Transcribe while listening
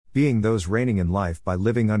being those reigning in life by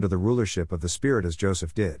living under the rulership of the Spirit as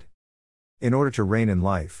Joseph did. In order to reign in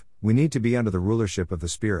life, we need to be under the rulership of the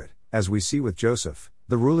Spirit, as we see with Joseph.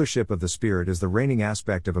 The rulership of the Spirit is the reigning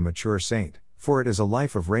aspect of a mature saint, for it is a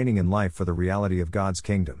life of reigning in life for the reality of God's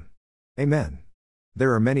kingdom. Amen.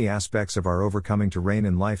 There are many aspects of our overcoming to reign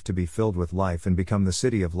in life to be filled with life and become the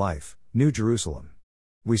city of life, New Jerusalem.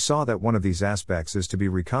 We saw that one of these aspects is to be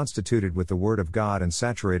reconstituted with the Word of God and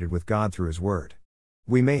saturated with God through His Word.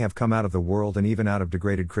 We may have come out of the world and even out of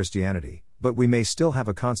degraded Christianity, but we may still have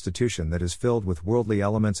a constitution that is filled with worldly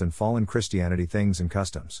elements and fallen Christianity things and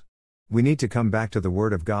customs. We need to come back to the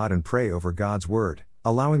Word of God and pray over God's Word,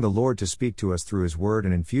 allowing the Lord to speak to us through His Word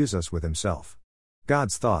and infuse us with Himself.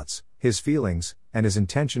 God's thoughts, His feelings, and His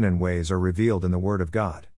intention and ways are revealed in the Word of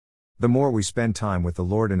God. The more we spend time with the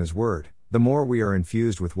Lord and His Word, the more we are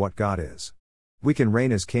infused with what God is. We can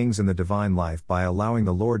reign as kings in the divine life by allowing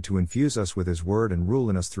the Lord to infuse us with His Word and rule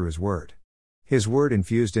in us through His Word. His Word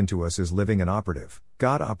infused into us is living and operative.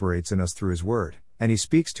 God operates in us through His Word, and He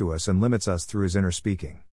speaks to us and limits us through His inner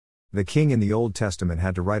speaking. The king in the Old Testament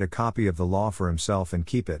had to write a copy of the law for himself and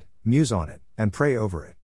keep it, muse on it, and pray over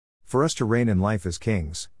it. For us to reign in life as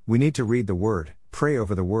kings, we need to read the Word, pray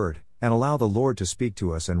over the Word, and allow the Lord to speak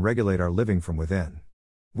to us and regulate our living from within.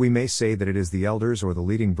 We may say that it is the elders or the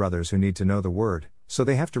leading brothers who need to know the Word, so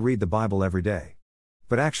they have to read the Bible every day.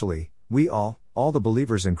 But actually, we all the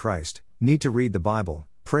believers in Christ, need to read the Bible,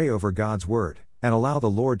 pray over God's Word, and allow the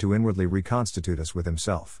Lord to inwardly reconstitute us with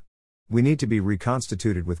Himself. We need to be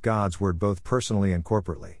reconstituted with God's Word both personally and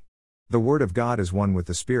corporately. The Word of God is one with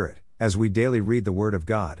the Spirit. As we daily read the Word of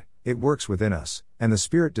God, it works within us, and the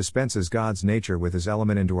Spirit dispenses God's nature with His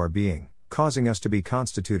element into our being, causing us to be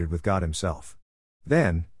constituted with God Himself.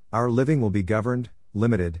 Then, our living will be governed,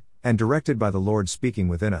 limited, and directed by the Lord speaking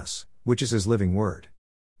within us, which is His living Word.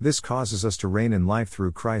 This causes us to reign in life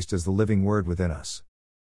through Christ as the living Word within us.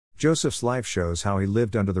 Joseph's life shows how he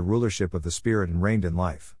lived under the rulership of the Spirit and reigned in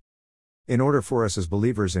life. In order for us as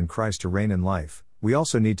believers in Christ to reign in life, we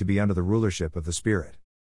also need to be under the rulership of the Spirit.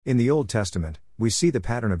 In the Old Testament, we see the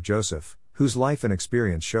pattern of Joseph, whose life and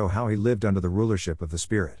experience show how he lived under the rulership of the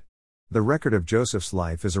Spirit. The record of Joseph's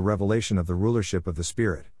life is a revelation of the rulership of the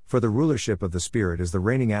Spirit, for the rulership of the Spirit is the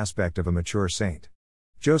reigning aspect of a mature saint.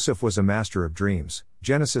 Joseph was a master of dreams,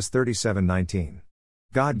 Genesis 37:19.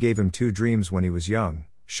 God gave him 2 dreams when he was young,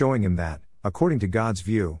 showing him that, according to God's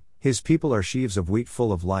view, His people are sheaves of wheat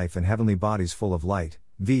full of life and heavenly bodies full of light,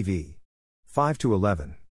 VV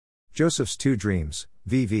 5-11. Joseph's 2 dreams,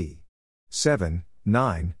 VV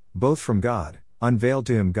 7-9, both from God, unveiled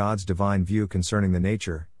to him God's divine view concerning the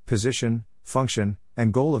nature, position, function,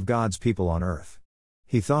 and goal of God's people on earth.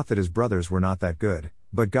 He thought that his brothers were not that good,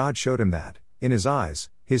 but God showed him that, in His eyes,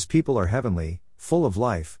 His people are heavenly, full of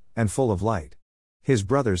life, and full of light. His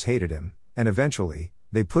brothers hated him, and eventually,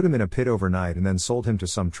 they put him in a pit overnight and then sold him to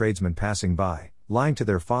some tradesmen passing by, lying to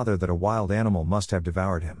their father that a wild animal must have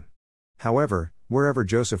devoured him. However, wherever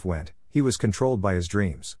Joseph went, he was controlled by his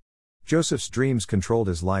dreams. Joseph's dreams controlled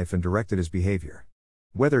his life and directed his behavior.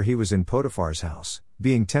 Whether he was in Potiphar's house,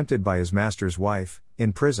 being tempted by his master's wife,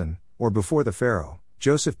 in prison, or before the Pharaoh,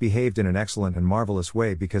 Joseph behaved in an excellent and marvelous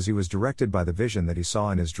way because he was directed by the vision that he saw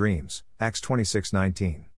in his dreams, Acts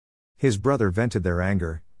 26:19. His brother vented their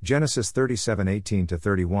anger, Genesis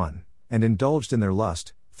 37:18-31, and indulged in their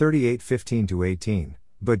lust, 38:15-18,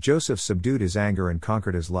 but Joseph subdued his anger and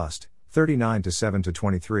conquered his lust,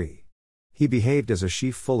 39:7-23. He behaved as a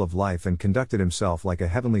sheaf full of life and conducted himself like a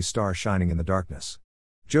heavenly star shining in the darkness.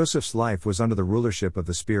 Joseph's life was under the rulership of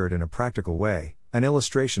the Spirit in a practical way, an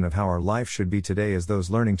illustration of how our life should be today as those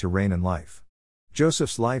learning to reign in life.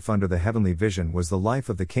 Joseph's life under the heavenly vision was the life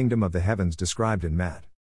of the kingdom of the heavens described in Matt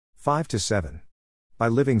 5-7. By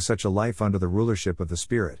living such a life under the rulership of the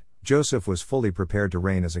Spirit, Joseph was fully prepared to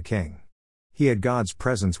reign as a king. He had God's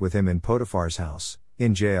presence with him in Potiphar's house,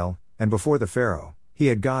 in jail, and before the Pharaoh. He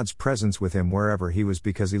had God's presence with him wherever he was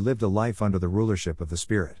because he lived a life under the rulership of the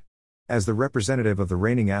Spirit. As the representative of the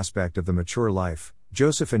reigning aspect of the mature life,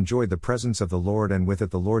 Joseph enjoyed the presence of the Lord and with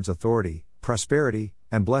it the Lord's authority, prosperity,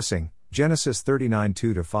 and blessing, Genesis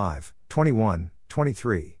 39:2-5,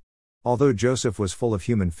 21-23. Although Joseph was full of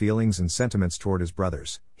human feelings and sentiments toward his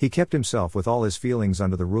brothers, he kept himself with all his feelings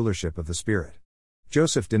under the rulership of the Spirit.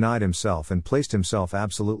 Joseph denied himself and placed himself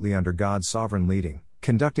absolutely under God's sovereign leading,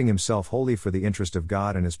 conducting himself wholly for the interest of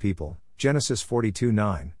God and His people, Genesis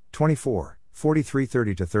 42:9, 24,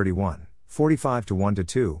 43:30-31,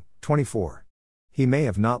 45:1-2, 24. He may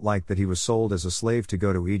have not liked that he was sold as a slave to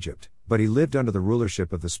go to Egypt, but he lived under the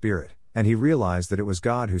rulership of the Spirit, and he realized that it was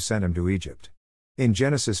God who sent him to Egypt. In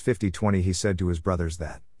Genesis 50:20 he said to his brothers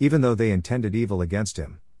that, even though they intended evil against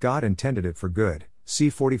him, God intended it for good, see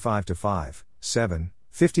 45-5, 7,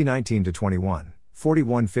 50:19-21,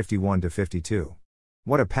 41:51-52.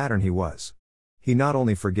 What a pattern he was. He not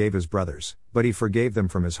only forgave his brothers, but he forgave them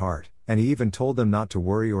from his heart, and he even told them not to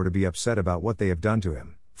worry or to be upset about what they have done to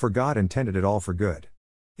him, for God intended it all for good.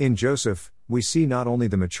 In Joseph, we see not only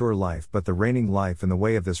the mature life but the reigning life in the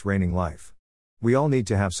way of this reigning life. We all need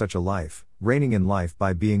to have such a life, reigning in life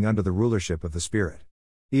by being under the rulership of the Spirit.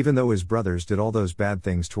 Even though his brothers did all those bad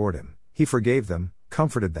things toward him, he forgave them,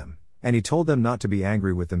 comforted them, and he told them not to be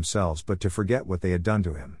angry with themselves but to forget what they had done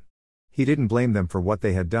to him. He didn't blame them for what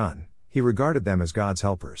they had done, he regarded them as God's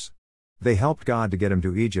helpers. They helped God to get him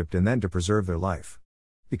to Egypt and then to preserve their life.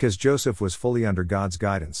 Because Joseph was fully under God's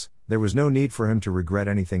guidance, there was no need for him to regret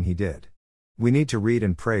anything he did. We need to read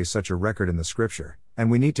and pray such a record in the Scripture, and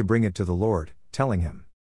we need to bring it to the Lord, telling him,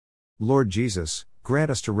 Lord Jesus,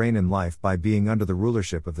 grant us to reign in life by being under the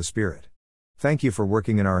rulership of the Spirit. Thank you for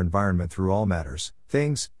working in our environment through all matters,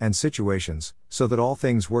 things, and situations, so that all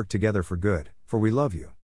things work together for good, for we love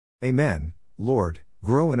you. Amen. Lord,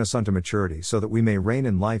 grow in us unto maturity so that we may reign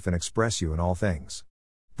in life and express you in all things.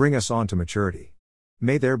 Bring us on to maturity.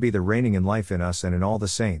 May there be the reigning in life in us and in all the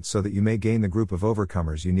saints so that you may gain the group of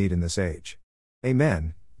overcomers you need in this age.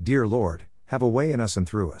 Amen. Dear Lord, have a way in us and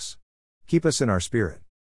through us. Keep us in our spirit.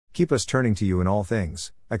 Keep us turning to you in all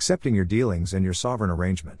things, accepting your dealings and your sovereign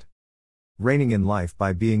arrangement. Reigning in life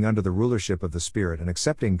by being under the rulership of the Spirit and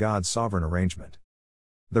accepting God's sovereign arrangement.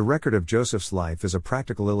 The record of Joseph's life is a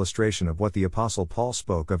practical illustration of what the Apostle Paul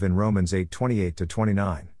spoke of in Romans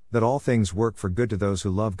 8:28-29, that all things work for good to those who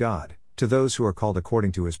love God, to those who are called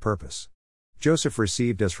according to his purpose. Joseph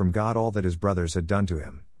received as from God all that his brothers had done to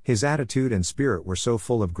him. His attitude and spirit were so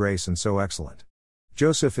full of grace and so excellent.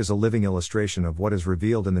 Joseph is a living illustration of what is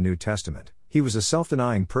revealed in the New Testament. He was a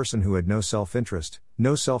self-denying person who had no self-interest,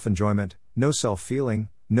 no self-enjoyment, no self-feeling,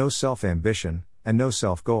 no self-ambition, and no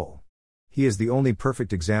self-goal. He is the only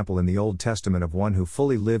perfect example in the Old Testament of one who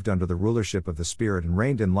fully lived under the rulership of the Spirit and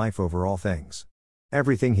reigned in life over all things.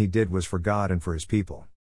 Everything he did was for God and for his people.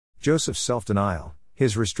 Joseph's self-denial,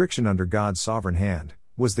 his restriction under God's sovereign hand,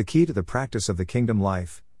 was the key to the practice of the kingdom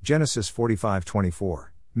life. Genesis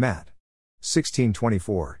 45:24, Matt.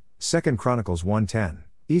 16:24, 2 Chronicles 1:10,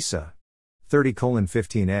 Isa.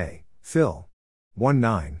 30:15a, Phil.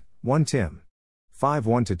 1:9, 1 Tim.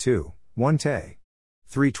 5:1-2, 1 Te.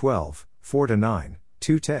 3:12, 4-9,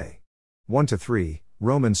 2 Te. 1-3,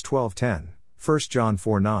 Romans 12:10, 1 John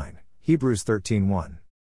 4:9, Hebrews 13:1.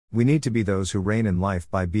 We need to be those who reign in life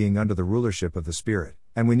by being under the rulership of the Spirit,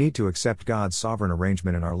 and we need to accept God's sovereign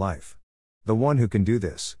arrangement in our life. The one who can do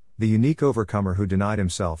this, the unique overcomer who denied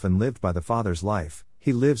himself and lived by the Father's life,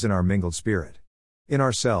 he lives in our mingled spirit. In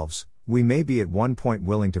ourselves, we may be at one point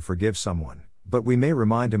willing to forgive someone, but we may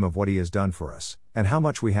remind him of what he has done for us, and how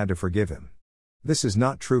much we had to forgive him. This is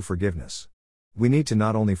not true forgiveness. We need to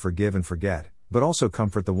not only forgive and forget, but also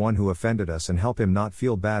comfort the one who offended us and help him not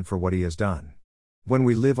feel bad for what he has done. When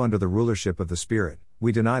we live under the rulership of the Spirit,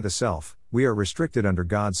 we deny the self, we are restricted under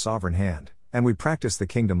God's sovereign hand, and we practice the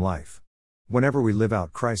kingdom life. Whenever we live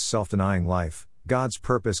out Christ's self-denying life, God's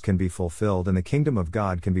purpose can be fulfilled and the kingdom of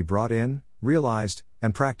God can be brought in, realized,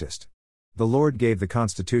 and practiced. The Lord gave the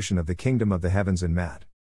constitution of the kingdom of the heavens in Matt.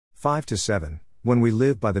 5-7. When we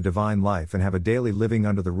live by the divine life and have a daily living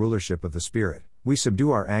under the rulership of the Spirit, we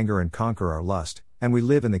subdue our anger and conquer our lust, and we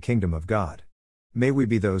live in the kingdom of God. May we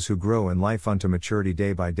be those who grow in life unto maturity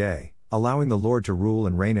day by day, allowing the Lord to rule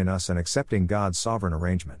and reign in us and accepting God's sovereign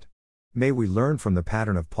arrangement. May we learn from the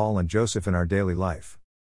pattern of Paul and Joseph in our daily life.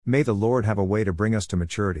 May the Lord have a way to bring us to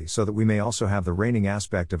maturity so that we may also have the reigning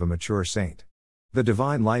aspect of a mature saint. The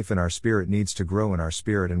divine life in our spirit needs to grow in our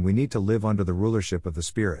spirit, and we need to live under the rulership of the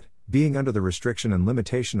Spirit, being under the restriction and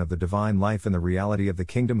limitation of the divine life in the reality of the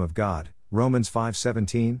kingdom of God. Romans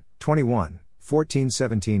 5:17, 21,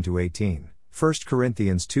 14:17-18, 1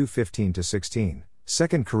 Corinthians 2:15-16,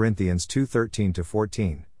 2 Corinthians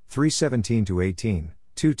 2:13-14, 3:17-18,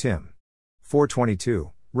 2 Tim.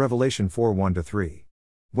 4:22, Revelation 4:1-3.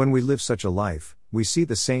 When we live such a life, we see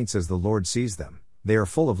the saints as the Lord sees them. They are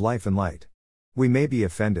full of life and light. We may be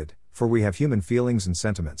offended, for we have human feelings and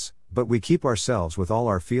sentiments, but we keep ourselves with all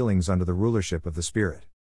our feelings under the rulership of the Spirit.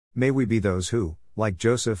 May we be those who, like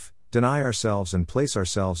Joseph, deny ourselves and place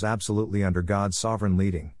ourselves absolutely under God's sovereign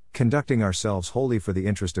leading, conducting ourselves wholly for the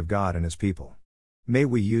interest of God and His people. May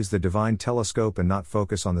we use the divine telescope and not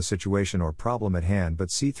focus on the situation or problem at hand,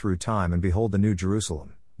 but see through time and behold the New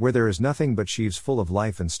Jerusalem, where there is nothing but sheaves full of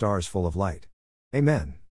life and stars full of light.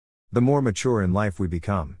 Amen. The more mature in life we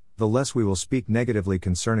become, the less we will speak negatively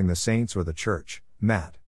concerning the saints or the church.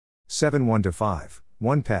 Matt. 7:1-5,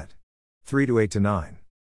 1 Pet. 3-8-9.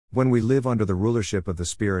 When we live under the rulership of the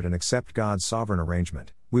Spirit and accept God's sovereign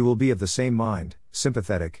arrangement, we will be of the same mind,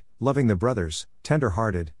 sympathetic, loving the brothers,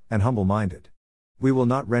 tender-hearted, and humble-minded. We will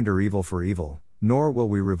not render evil for evil, nor will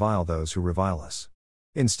we revile those who revile us.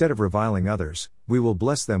 Instead of reviling others, we will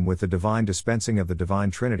bless them with the divine dispensing of the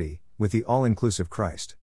divine Trinity, with the all-inclusive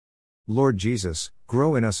Christ. Lord Jesus,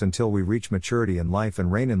 grow in us until we reach maturity in life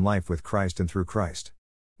and reign in life with Christ and through Christ.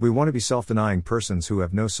 We want to be self-denying persons who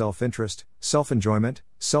have no self-interest, self-enjoyment,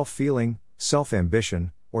 self-feeling,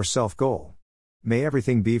 self-ambition, or self-goal. May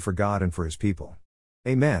everything be for God and for His people.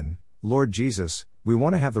 Amen. Lord Jesus, we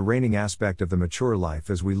want to have the reigning aspect of the mature life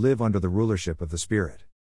as we live under the rulership of the Spirit.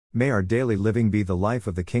 May our daily living be the life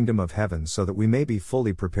of the kingdom of heaven so that we may be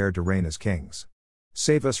fully prepared to reign as kings.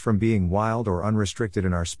 Save us from being wild or unrestricted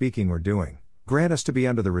in our speaking or doing. Grant us to be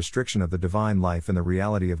under the restriction of the divine life and the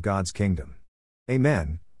reality of God's kingdom.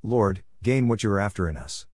 Amen. Lord, gain what you are after in us.